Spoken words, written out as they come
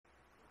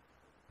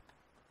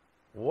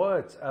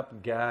What's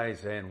up,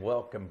 guys, and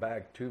welcome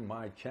back to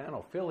my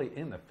channel, Philly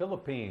in the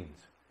Philippines.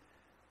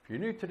 If you're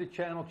new to the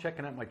channel,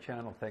 checking out my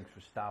channel, thanks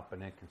for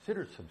stopping in.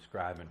 Consider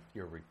subscribing if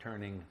you're a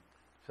returning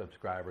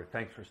subscriber.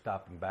 Thanks for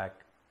stopping back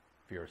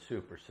if you're a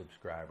super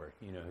subscriber.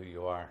 You know who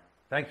you are.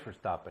 Thanks for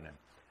stopping in.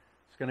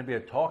 It's going to be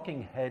a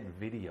talking head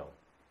video.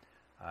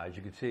 As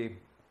you can see,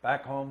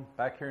 back home,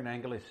 back here in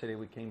Angeles City,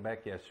 we came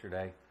back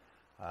yesterday,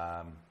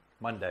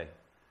 Monday.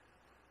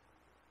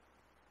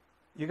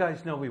 You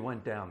guys know we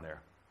went down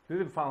there. If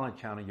you've been following the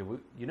channel,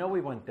 you know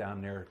we went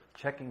down there,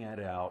 checking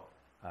it out,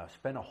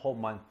 spent a whole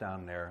month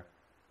down there,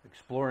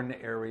 exploring the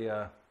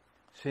area,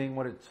 seeing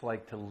what it's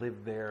like to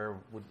live there.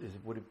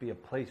 Would it be a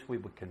place we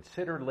would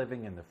consider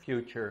living in the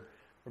future?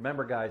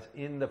 Remember, guys,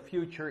 in the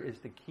future is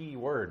the key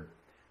word.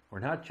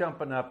 We're not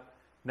jumping up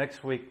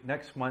next week,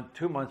 next month,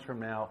 2 months from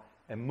now,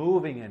 and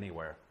moving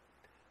anywhere.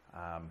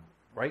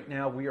 Right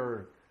now, we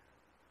are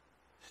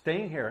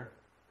staying here.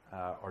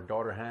 Our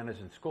daughter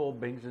Hannah's in school,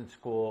 Bing's in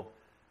school,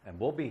 and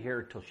we'll be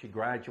here till she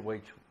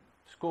graduates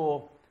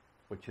school,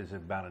 which is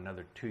about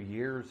another 2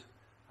 years.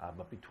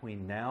 But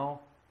between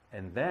now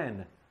and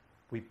then,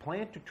 we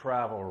plan to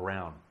travel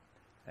around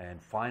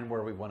and find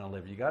where we want to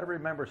live. You got to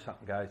remember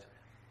something, guys.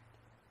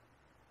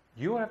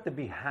 You have to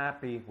be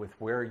happy with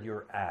where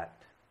you're at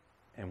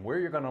and where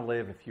you're going to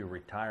live if you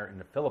retire in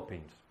the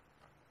Philippines.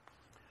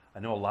 I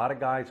know a lot of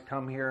guys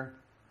come here,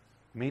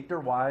 meet their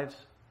wives,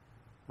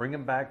 bring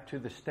them back to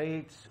the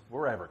States,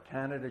 wherever,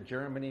 Canada,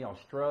 Germany,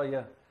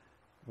 Australia,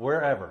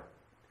 wherever.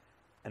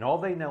 And all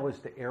they know is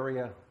the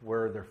area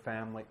where their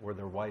family, where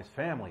their wife's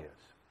family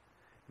is.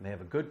 And they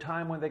have a good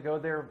time when they go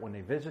there. When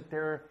they visit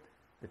there,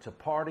 it's a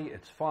party,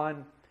 it's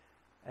fun.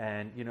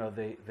 And, you know,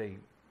 they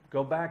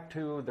go back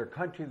to their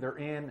country they're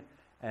in,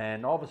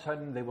 and all of a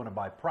sudden they want to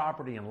buy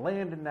property and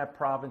land in that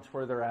province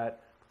where they're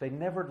at. They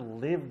never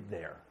lived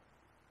there.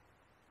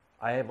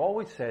 I have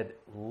always said,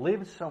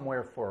 live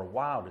somewhere for a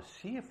while to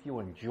see if you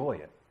enjoy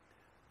it.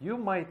 You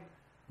might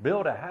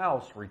build a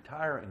house,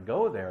 retire, and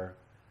go there,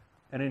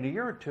 and in a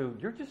year or two,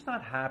 you're just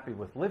not happy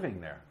with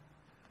living there.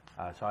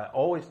 So I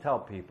always tell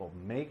people,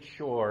 make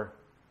sure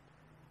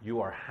you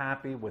are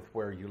happy with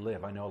where you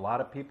live. I know a lot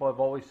of people have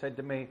always said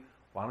to me,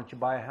 why don't you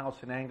buy a house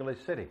in Angeles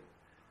City?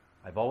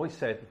 I've always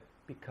said,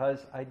 because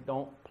I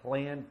don't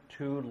plan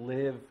to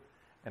live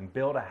and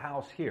build a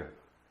house here.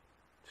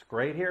 It's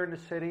great here in the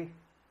city.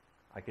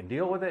 I can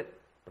deal with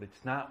it, but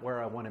it's not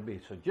where I want to be.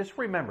 So just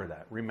remember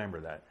that. Remember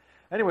that.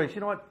 Anyways,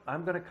 you know what?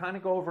 I'm going to kind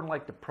of go over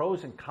like the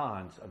pros and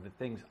cons of the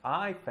things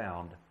I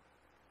found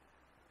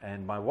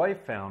and my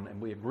wife found, and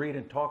we agreed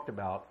and talked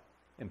about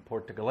in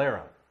Puerto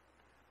Galera.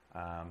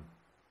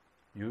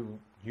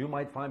 You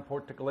might find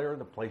Puerto Galera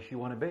the place you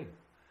want to be,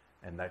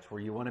 and that's where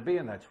you want to be,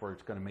 and that's where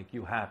it's going to make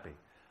you happy.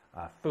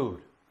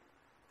 Food.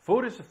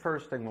 Food is the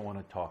first thing we want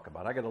to talk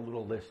about. I got a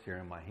little list here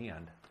in my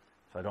hand,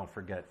 so I don't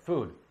forget.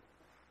 Food.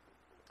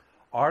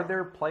 Are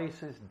there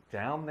places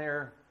down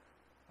there,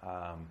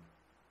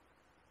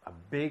 a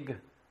big,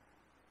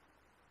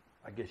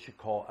 I guess you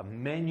call a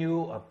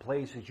menu of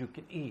places you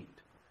can eat?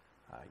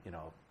 You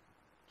know,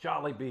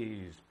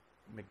 Jollibee's,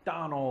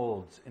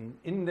 McDonald's,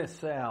 in the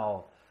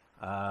Cell,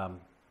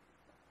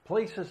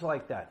 places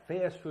like that,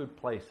 fast food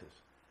places.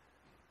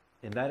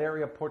 In that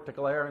area, Puerto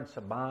Galera and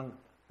Sabang,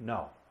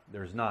 no,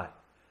 there's not.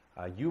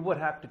 You would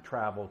have to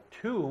travel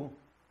to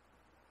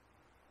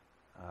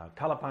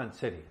Calapan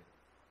City,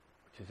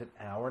 which is an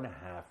hour and a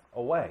half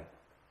away.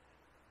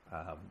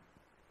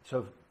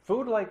 So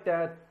food like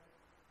that,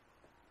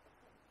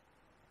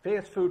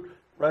 fast food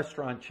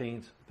restaurant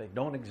chains, they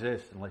don't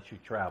exist unless you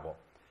travel.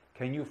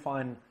 Can you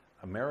find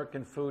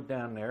American food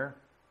down there,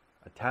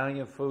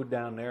 Italian food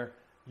down there?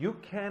 You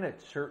can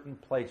at certain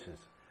places.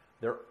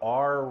 There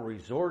are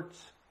resorts,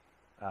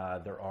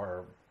 there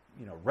are,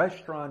 you know,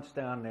 restaurants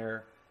down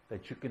there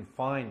that you can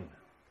find,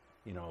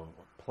 you know,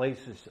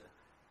 places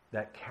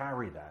that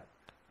carry that.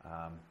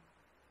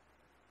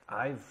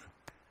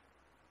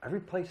 Every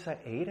place I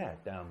ate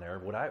at down there,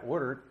 what I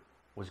ordered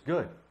was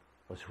good,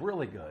 was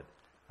really good.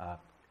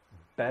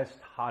 Best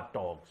hot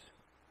dogs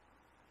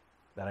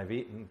that I've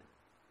eaten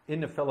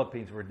in the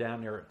Philippines were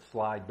down there at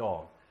Sly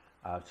Dog.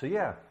 So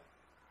yeah,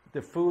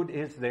 the food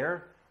is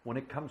there. When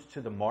it comes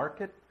to the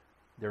market,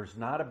 there's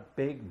not a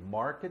big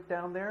market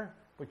down there,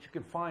 but you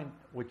can find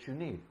what you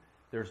need.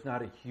 There's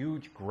not a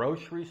huge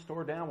grocery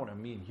store down. What I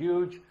mean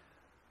huge,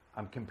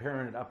 I'm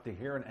comparing it up to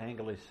here in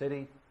Angeles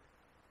City.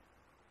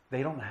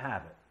 They don't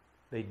have it.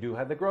 They do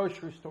have the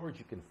grocery stores.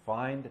 You can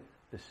find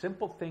the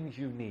simple things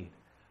you need.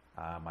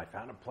 I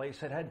found a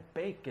place that had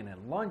bacon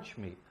and lunch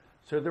meat.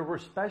 So there were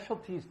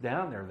specialties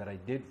down there that I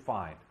did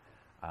find.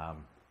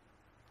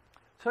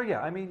 So yeah,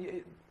 I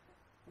mean,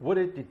 would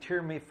it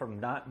deter me from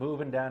not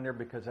moving down there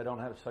because I don't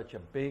have such a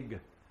big,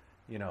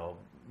 you know,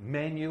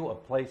 menu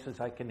of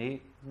places I can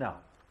eat? No,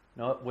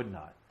 it would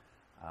not.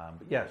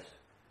 But yes,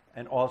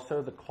 and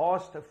also the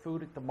cost of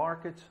food at the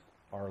markets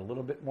are a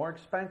little bit more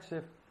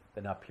expensive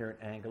than up here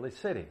in Angeles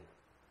City.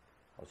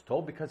 I was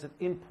told because of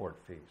import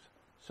fees.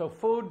 So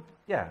food,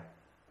 yeah,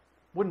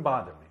 wouldn't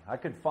bother me. I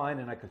could find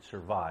and I could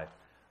survive.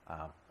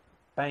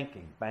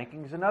 Banking.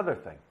 Banking is another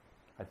thing.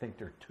 I think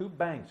there are 2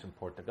 banks in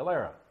Puerto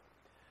Galera.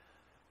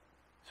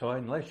 So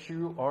unless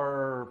you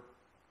are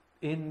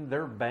in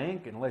their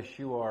bank, unless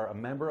you are a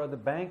member of the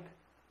bank,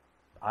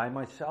 I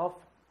myself,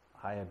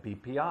 I have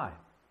BPI.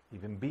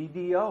 Even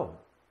BDO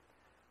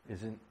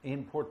isn't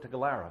in Puerto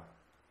Galera.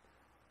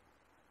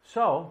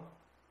 So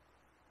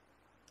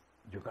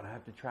you're going to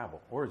have to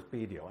travel, or it's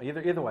BDO.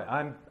 Either way,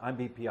 I'm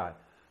BPI.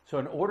 So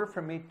in order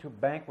for me to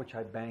bank, which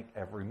I bank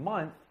every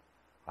month,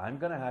 I'm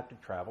going to have to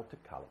travel to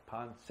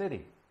Calapan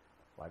City.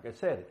 Like I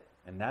said,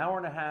 an hour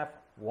and a half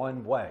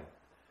one way.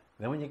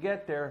 Then when you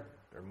get there,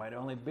 there might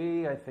only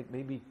be, I think,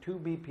 maybe 2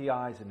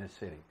 BPIs in the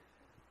city.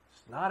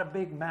 It's not a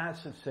big,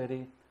 massive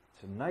city.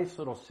 It's a nice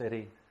little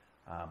city,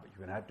 but you're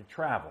going to have to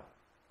travel.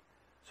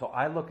 So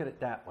I look at it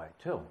that way,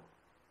 too.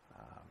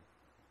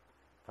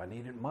 If I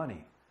needed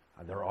money,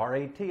 there are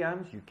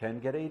ATMs. You can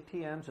get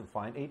ATMs and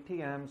find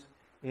ATMs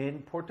in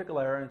Puerto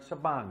Galera and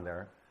Sabang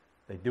there.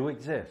 They do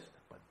exist.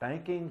 But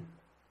banking,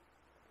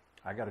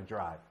 I got to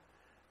drive.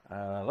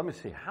 Let me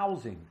see.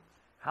 Housing.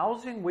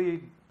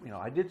 Housing,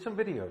 I did some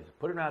videos,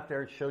 put it out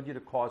there, showed you the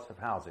cost of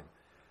housing.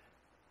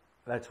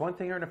 That's one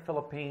thing here in the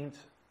Philippines.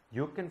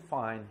 You can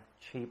find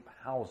cheap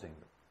housing.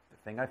 The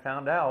thing I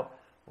found out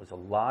was a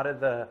lot of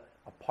the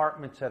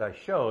apartments that I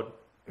showed,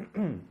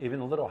 even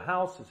the little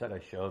houses that I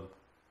showed,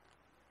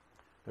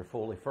 they're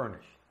fully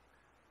furnished.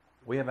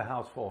 We have a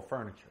house full of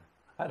furniture.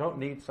 I don't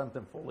need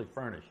something fully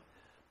furnished.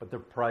 But the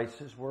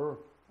prices were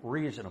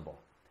reasonable.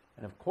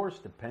 And of course,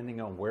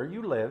 depending on where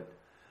you lived,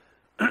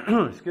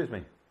 excuse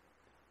me,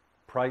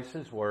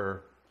 prices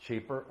were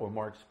cheaper or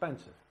more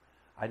expensive.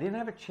 I didn't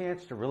have a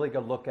chance to really go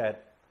look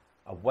at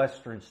a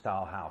Western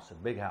style house, a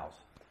big house.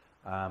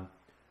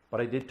 But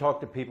I did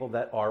talk to people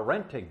that are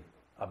renting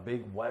a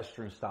big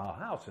Western style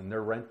house, and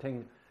they're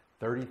renting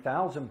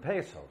 30,000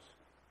 pesos,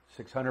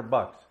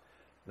 $600.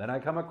 Then I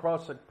come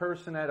across a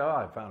person that,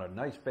 I found a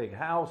nice big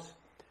house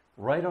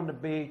right on the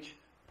beach,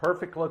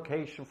 perfect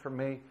location for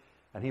me,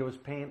 and he was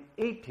paying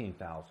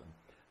 18,000.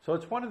 So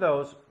it's one of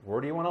those,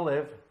 where do you want to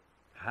live?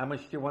 How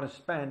much do you want to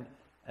spend?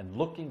 And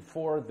looking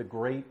for the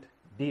great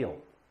deal.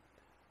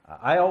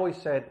 I always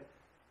said,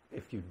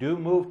 if you do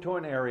move to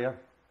an area,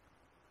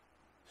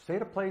 stay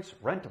at a place,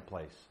 rent a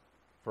place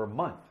for a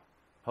month,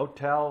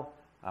 hotel,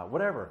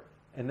 whatever.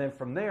 And then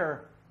from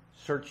there,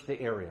 search the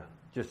area.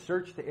 Just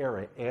search the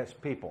area, ask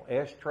people,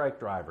 ask truck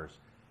drivers.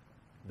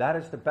 That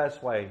is the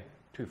best way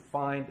to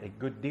find a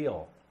good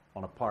deal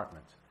on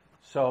apartments.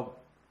 So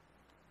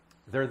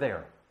they're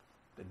there.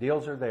 The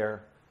deals are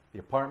there. The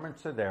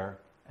apartments are there.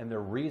 And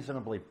they're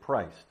reasonably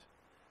priced.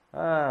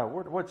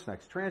 What's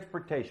next?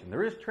 Transportation.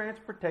 There is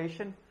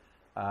transportation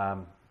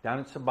down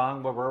in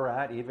Sabang where we're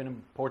at, even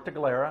in Puerto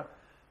Galera.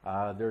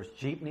 There's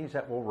jeepneys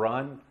that will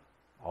run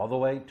all the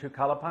way to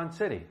Calapan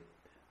City.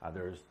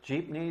 There's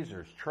jeepneys,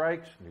 there's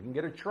trikes. You can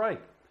get a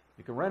trike.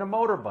 You can rent a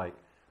motorbike.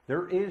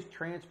 There is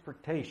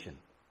transportation.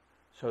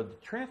 So the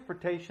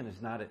transportation is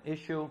not an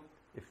issue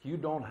if you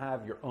don't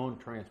have your own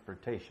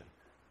transportation.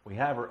 We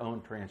have our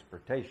own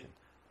transportation.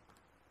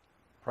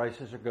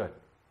 Prices are good.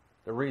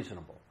 They're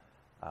reasonable.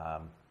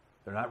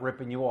 They're not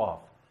ripping you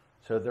off.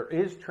 So there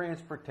is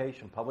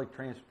transportation, public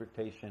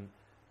transportation,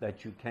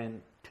 that you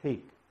can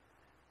take.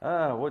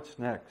 What's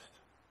next?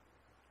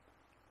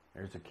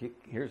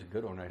 Here's a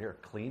good one right here.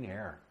 Clean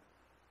air.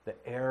 The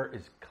air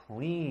is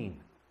clean.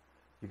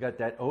 You got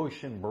that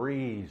ocean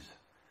breeze.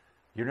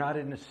 You're not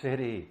in the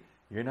city.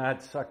 You're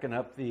not sucking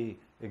up the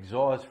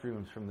exhaust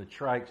fumes from the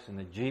trikes and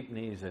the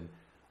jeepneys and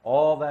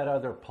all that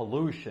other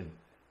pollution.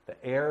 The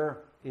air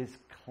is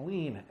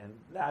clean, and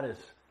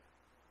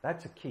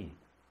that's a key.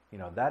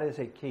 That is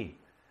a key.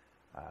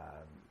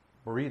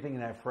 Breathing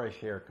that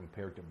fresh air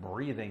compared to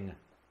breathing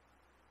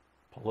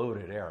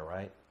polluted air,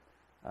 right?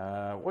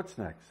 What's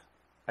next?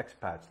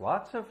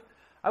 Expats.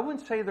 I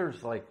wouldn't say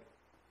there's like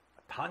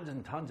tons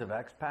and tons of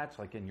expats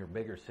like in your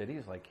bigger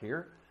cities like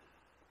here,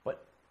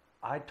 but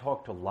I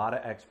talk to a lot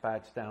of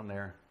expats down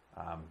there.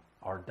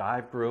 Our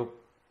dive group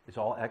is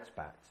all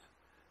expats.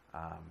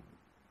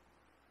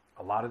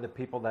 A lot of the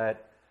people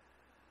that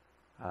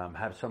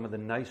have some of the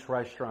nice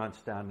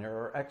restaurants down there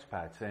are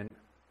expats. And,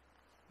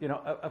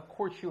 of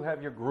course you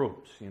have your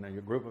groups, your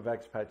group of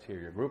expats here,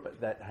 your group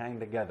that hang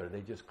together.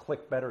 They just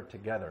click better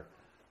together.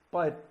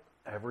 But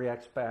every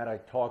expat I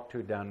talk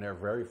to down there,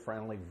 very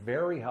friendly,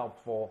 very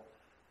helpful.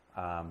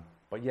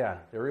 But yeah,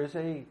 there is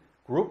a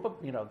group of,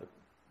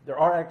 there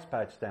are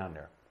expats down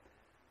there.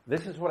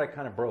 This is what I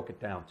kind of broke it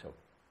down to.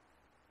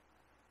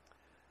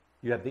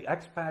 You have the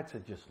expats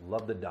that just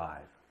love to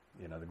dive.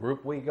 The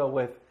group we go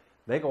with,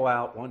 they go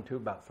out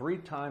about 3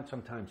 times,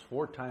 sometimes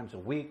 4 times a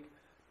week,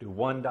 do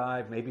 1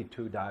 dive, maybe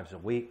 2 dives a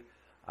week.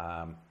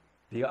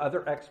 The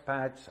other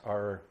expats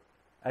are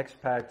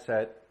expats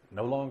that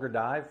no longer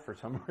dive for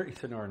some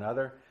reason or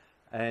another,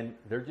 and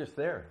they're just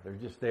there. They're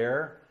just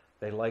there.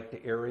 They like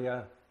the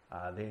area.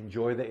 They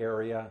enjoy the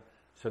area.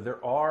 So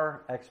there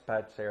are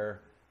expats there,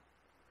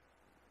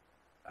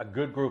 a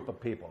good group of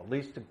people, at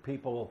least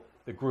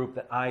the group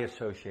that I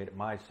associated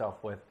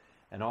myself with,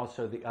 and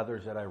also the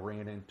others that I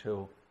ran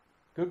into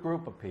Good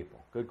group of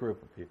people. Good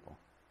group of people.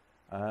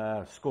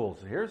 Schools.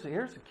 Here's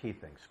the key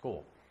thing.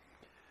 School.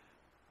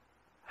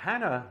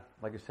 Hannah,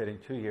 like I said, in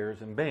 2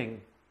 years, and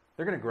Bing,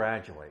 they're going to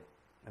graduate,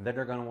 and then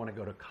they're going to want to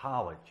go to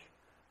college.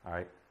 All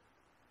right.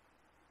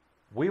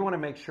 We want to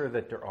make sure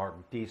that there are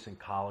decent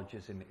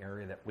colleges in the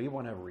area that we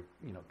want to,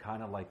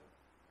 kind of like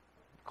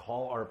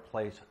call our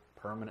place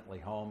permanently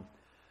home.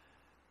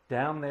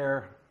 Down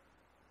there,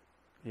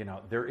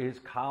 there is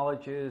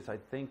colleges, I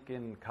think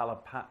in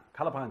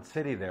Calapan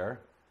City there.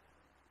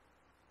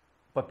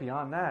 But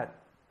beyond that,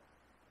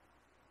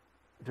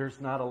 there's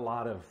not a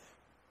lot of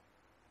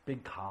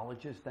big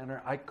colleges down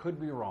there. I could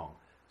be wrong.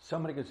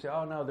 Somebody could say,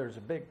 oh no, there's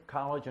a big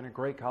college and a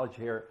great college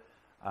here.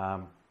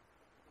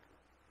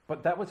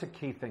 But that was a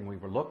key thing we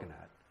were looking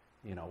at.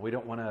 We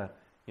don't want to,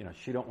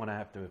 she don't want to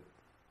have to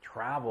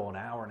travel an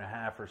hour and a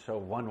half or so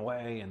one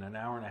way and an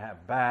hour and a half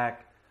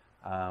back.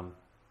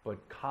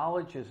 But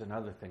college is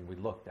another thing we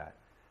looked at.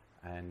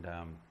 And,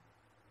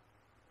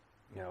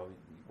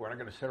 we're not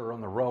going to sit her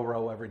on the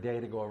row every day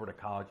to go over to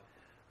college.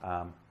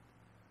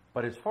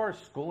 But as far as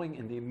schooling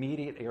in the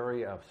immediate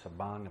area of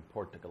Sabang and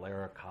Puerto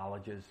Galera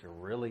colleges, there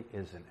really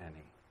isn't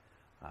any.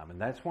 And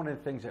that's one of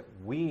the things that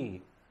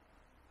we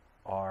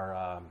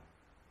are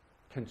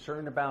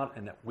concerned about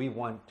and that we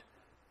want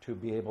to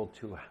be able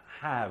to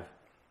have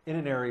in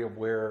an area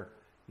where,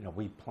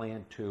 we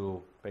plan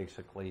to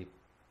basically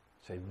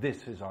say,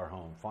 this is our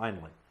home,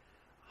 finally.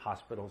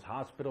 Hospitals.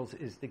 Hospitals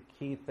is the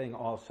key thing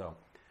also.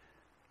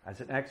 As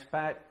an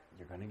expat,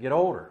 you're going to get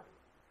older.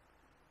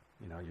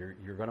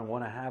 You're going to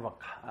want to have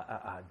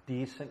a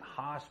decent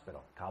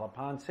hospital.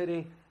 Calapan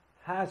City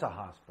has a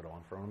hospital,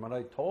 and from what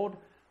I told,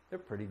 they're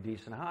pretty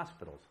decent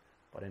hospitals.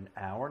 But an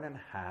hour and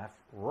a half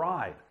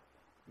ride,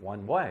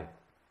 one way.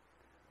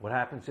 What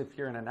happens if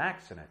you're in an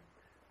accident?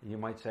 You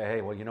might say,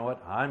 hey, well, you know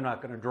what? I'm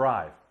not going to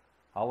drive.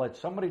 I'll let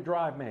somebody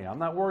drive me. I'm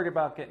not worried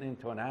about getting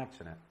into an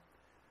accident.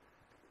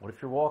 What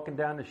if you're walking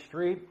down the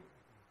street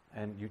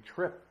and you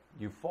trip,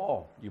 you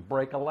fall, you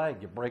break a leg,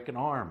 you break an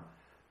arm,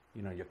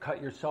 you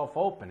cut yourself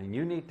open and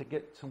you need to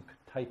get some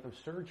type of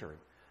surgery?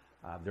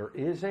 There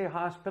is a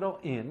hospital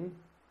in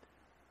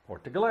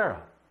Puerto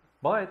Galera,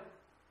 but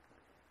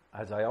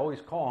as I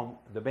always call them,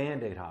 the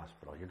Band-Aid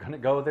hospital. You're going to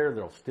go there,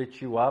 they'll stitch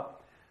you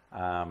up.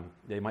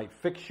 They might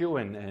fix you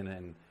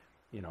and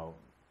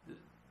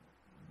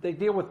they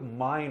deal with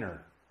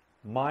minor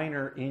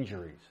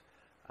injuries.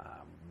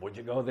 Would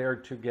you go there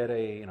to get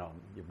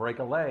you break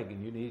a leg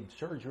and you need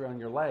surgery on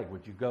your leg?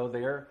 Would you go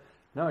there?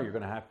 No, you're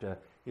going to have to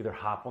either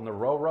hop on the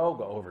row,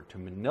 go over to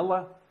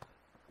Manila,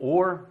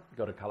 or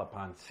go to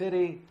Calapan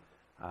City.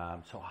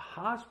 So a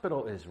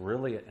hospital is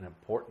really an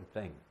important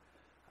thing.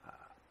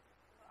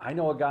 I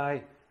know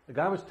the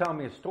guy was telling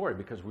me a story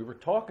because we were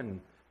talking,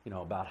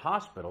 about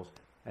hospitals,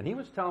 and he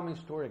was telling me a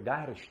story. A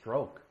guy had a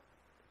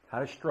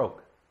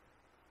stroke.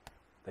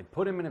 They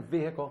put him in a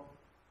vehicle,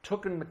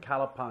 took him to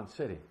Calapan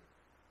City,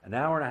 an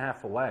hour and a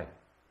half away.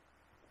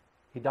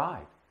 He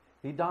died.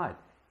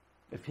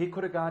 If he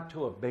could have got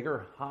to a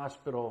bigger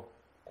hospital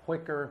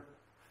quicker,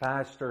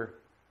 faster,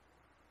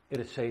 it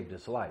has saved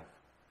his life.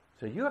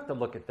 So you have to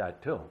look at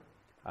that too.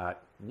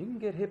 You can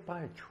get hit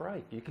by a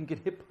trike. You can get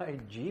hit by a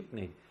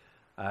jeepney.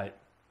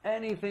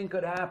 Anything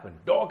could happen.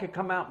 Dog could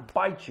come out and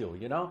bite you,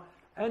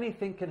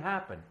 Anything can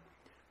happen.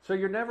 So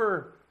you're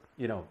never,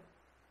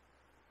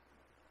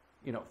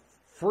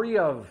 free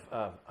of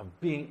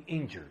being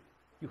injured.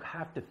 You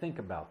have to think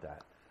about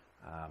that.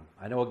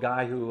 I know a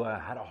guy who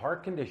had a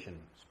heart condition,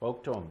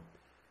 spoke to him.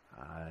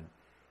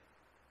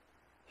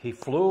 He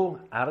flew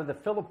out of the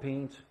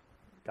Philippines,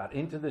 got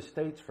into the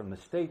States. From the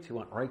States, he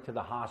went right to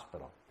the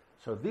hospital.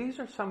 So these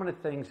are some of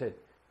the things that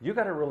you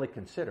got to really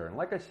consider. And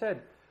like I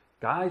said,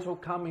 guys will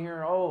come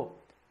here, oh,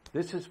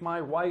 this is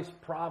my wife's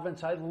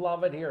province. I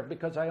love it here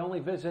because I only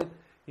visit,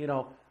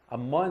 a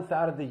month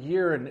out of the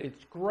year, and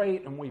it's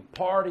great, and we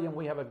party, and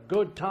we have a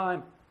good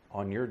time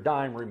on your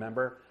dime,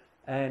 remember,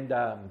 and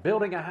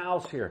building a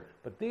house here.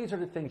 But these are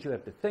the things you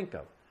have to think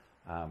of.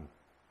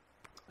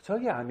 So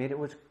yeah, it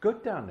was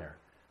good down there.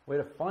 We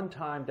had a fun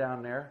time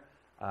down there,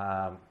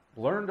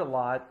 learned a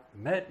lot,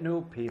 met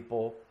new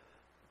people,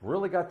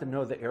 really got to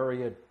know the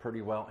area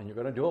pretty well, and you're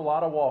going to do a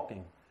lot of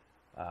walking.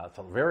 It's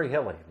very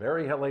hilly,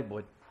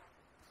 but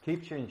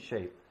keeps you in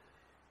shape.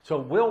 So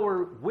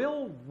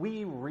will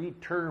we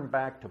return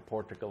back to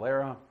Puerto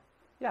Galera?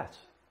 Yes,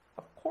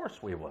 of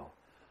course we will.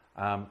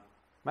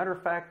 Matter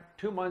of fact,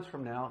 2 months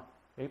from now,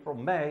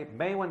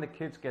 May when the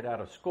kids get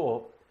out of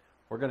school,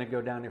 we're going to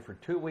go down there for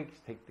 2 weeks,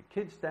 take the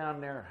kids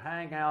down there,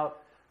 hang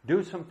out,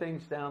 do some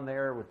things down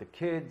there with the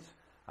kids,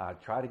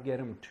 try to get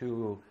them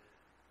to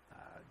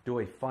do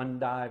a fun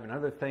dive.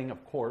 Another thing,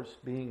 of course,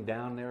 being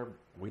down there,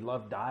 we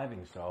love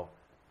diving, so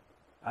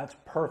that's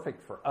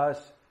perfect for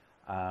us.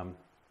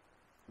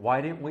 Why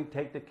didn't we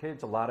take the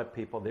kids? A lot of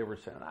people, they were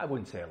saying, I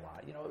wouldn't say a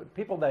lot,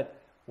 people that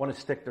want to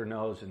stick their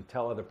nose and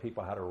tell other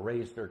people how to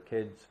raise their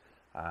kids.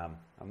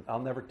 I'll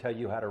never tell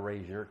you how to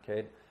raise your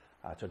kid,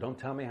 so don't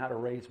tell me how to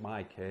raise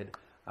my kid.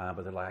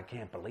 But they're like, I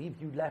can't believe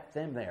you left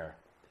them there.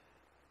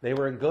 They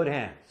were in good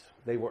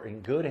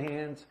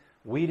hands.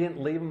 We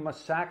didn't leave them a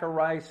sack of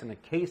rice and a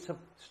case of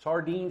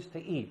sardines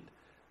to eat.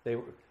 They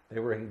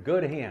were in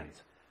good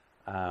hands.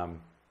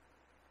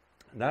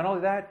 Not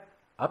only that,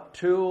 up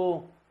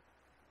to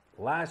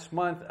last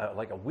month,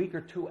 like a week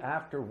or two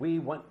after we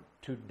went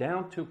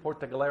down to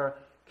Puerto Galera,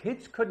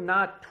 kids could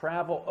not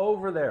travel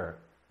over there.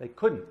 They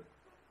couldn't.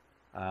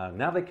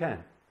 Now they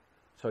can.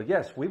 So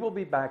yes, we will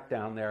be back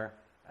down there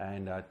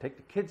and take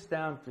the kids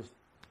down, just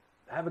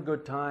have a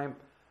good time.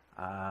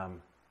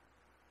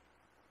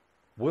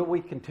 Will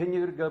we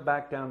continue to go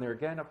back down there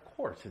again? Of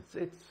course.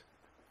 It's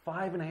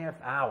 5.5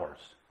 hours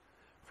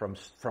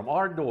from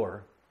our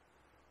door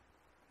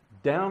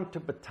down to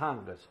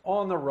Batangas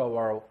on the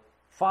Roro,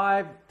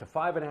 5 to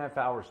 5.5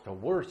 hours till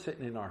we're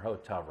sitting in our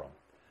hotel room.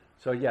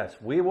 So yes,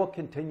 we will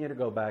continue to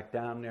go back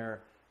down there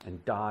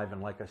and dive.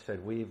 And like I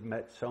said, we've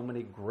met so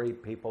many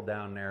great people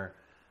down there.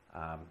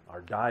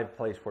 Our dive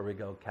place where we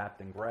go,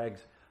 Captain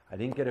Greg's. I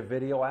didn't get a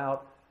video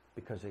out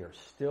because they are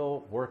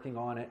still working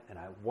on it, and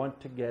I want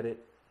to get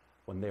it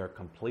when they are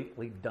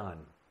completely done.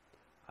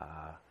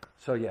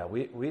 So yeah,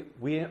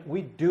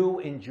 we do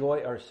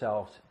enjoy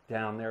ourselves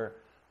down there.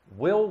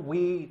 Will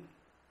we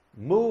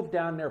move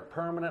down there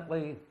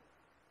permanently?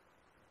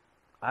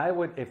 I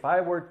would, if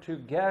I were to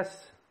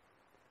guess,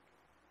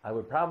 I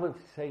would probably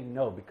say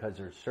no, because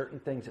there's certain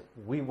things that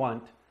we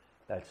want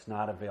that's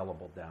not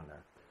available down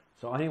there.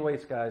 So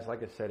anyways, guys,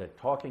 like I said, a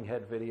talking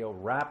head video,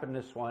 wrapping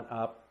this one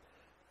up.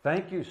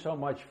 Thank you so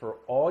much for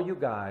all you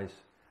guys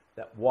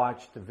that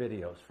watch the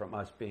videos from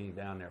us being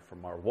down there,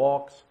 from our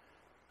walks,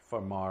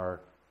 from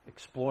our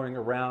exploring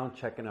around,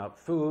 checking out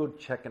food,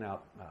 checking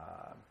out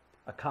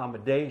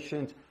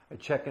accommodations, and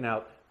checking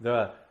out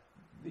the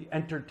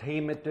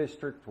entertainment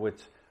district, which,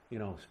 you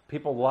know,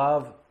 people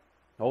love.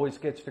 Always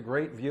gets the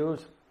great views.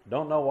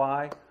 Don't know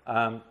why.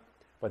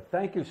 But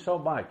thank you so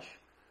much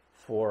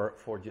for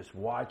just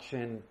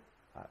watching,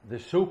 the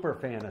super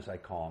fan, as I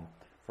call them,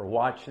 for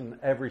watching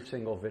every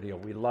single video.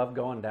 We love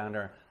going down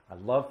there. I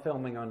love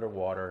filming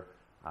underwater.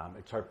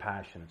 It's our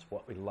passion. It's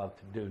what we love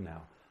to do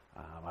now.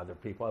 Other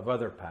people have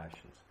other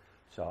passions.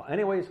 So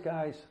anyways,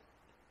 guys,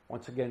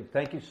 once again,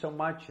 thank you so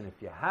much. And if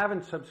you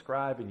haven't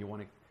subscribed and you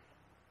want to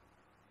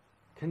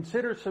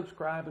consider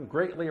subscribing,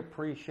 greatly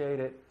appreciate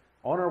it.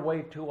 On our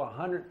way to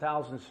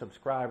 100,000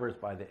 subscribers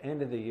by the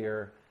end of the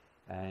year.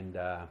 And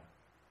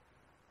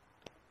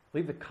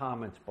leave the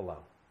comments below.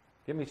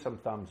 Give me some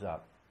thumbs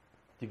up.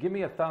 If you give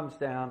me a thumbs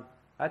down,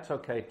 that's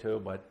okay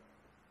too, but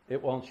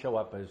it won't show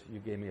up as you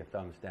gave me a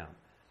thumbs down.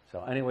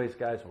 So anyways,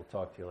 guys, we'll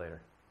talk to you later.